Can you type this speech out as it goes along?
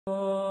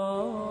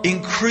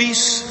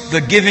Increase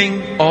the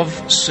giving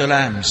of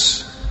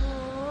salams.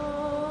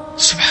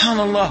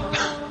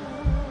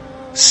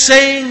 SubhaanAllah.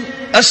 Saying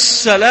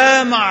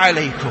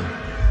As-Salaamu-Alaykum.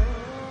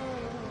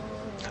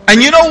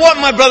 And you know what,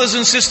 my brothers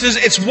and sisters?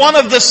 It's one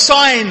of the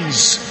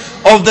signs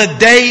of the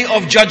day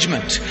of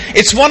judgment.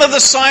 It's one of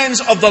the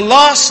signs of the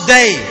last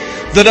day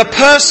that a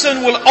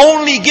person will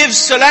only give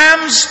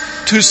salams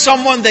to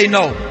someone they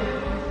know.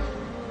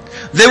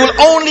 They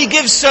will only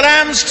give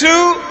salams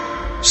to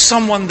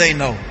someone they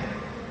know.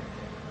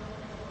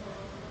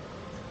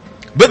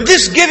 But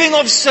this giving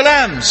of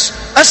salams,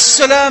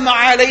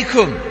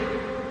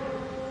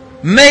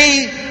 Assalamu-Alaykum,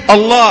 may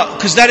Allah,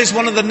 because that is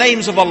one of the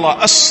names of Allah,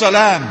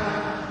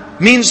 As-Salam,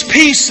 means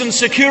peace and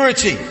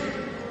security.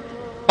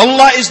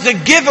 Allah is the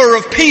giver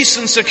of peace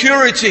and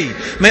security.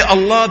 May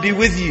Allah be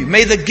with you.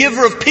 May the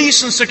giver of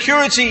peace and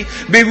security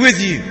be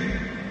with you.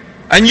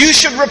 And you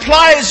should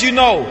reply, as you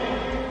know,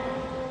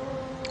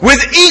 with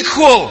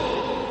equal,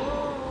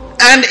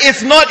 and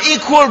if not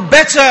equal,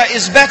 better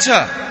is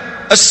better.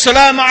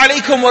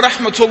 Assalamu-Alaykum Wa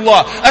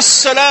Rahmatullah.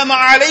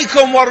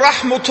 Assalamu-Alaykum Wa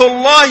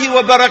Rahmatullahi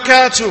Wa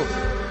Barakaathuhu.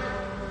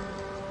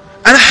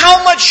 And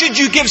how much should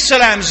you give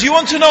salams? You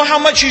want to know how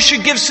much you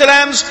should give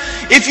salams?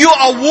 If you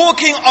are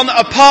walking on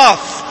a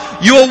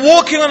path, you are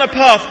walking on a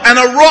path and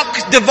a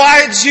rock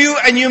divides you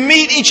and you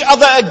meet each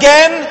other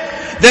again,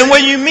 then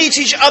when you meet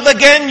each other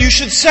again, you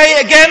should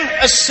say again,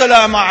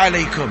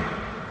 Assalamu-Alaykum.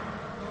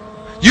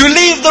 You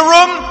leave the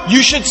room,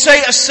 you should say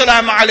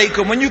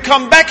Assalamu-Alaykum. When you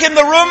come back in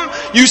the room,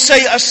 you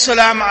say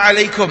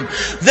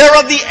Assalamu-Alaykum. There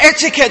are the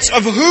etiquettes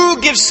of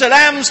who gives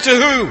salams to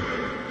who.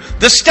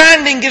 The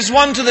standing gives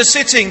one to the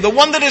sitting. The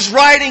one that is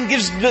riding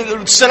gives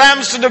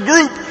salams to the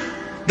group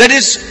that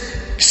is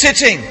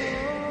sitting.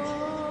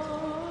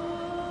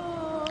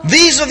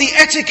 These are the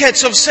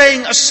etiquettes of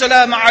saying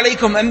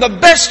Assalamu-Alaykum. And the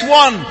best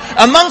one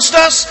amongst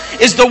us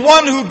is the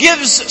one who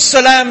gives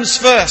salams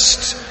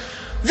first.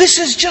 This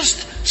is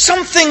just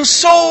something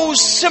so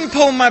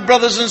simple, my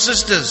brothers and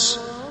sisters.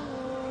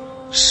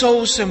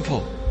 So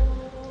simple.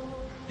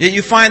 Yet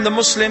you find the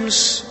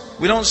Muslims,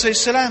 we don't say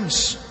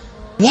salams.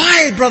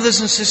 Why,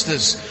 brothers and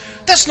sisters?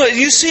 That's not,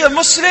 you see a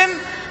Muslim,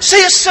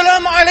 say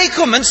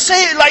Assalamu-Alaykum and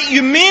say it like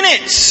you mean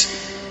it.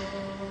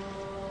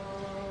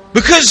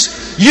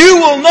 Because you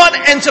will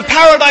not enter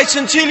paradise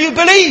until you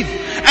believe.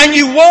 And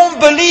you won't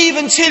believe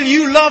until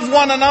you love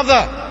one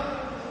another.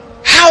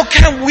 How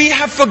can we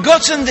have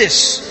forgotten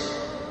this?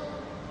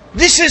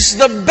 This is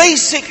the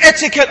basic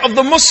etiquette of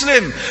the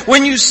Muslim.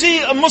 When you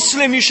see a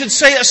Muslim, you should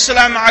say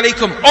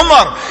Assalamu-Alaykum.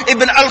 Umar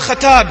ibn Al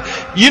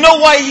Khattab, you know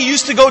why he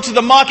used to go to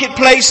the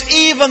marketplace,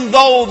 even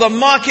though the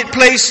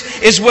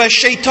marketplace is where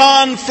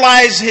Shaithaan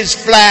flies his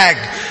flag.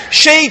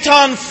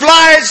 Shaithaan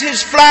flies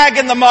his flag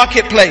in the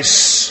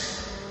marketplace.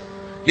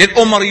 Yet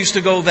Umar used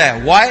to go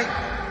there. Why?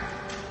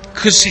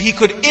 Because he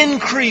could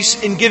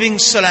increase in giving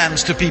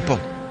salams to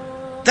people.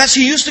 That's,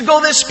 he used to go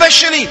there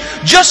specially,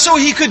 just so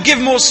he could give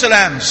more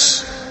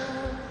salams.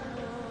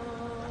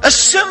 A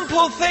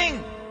simple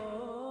thing.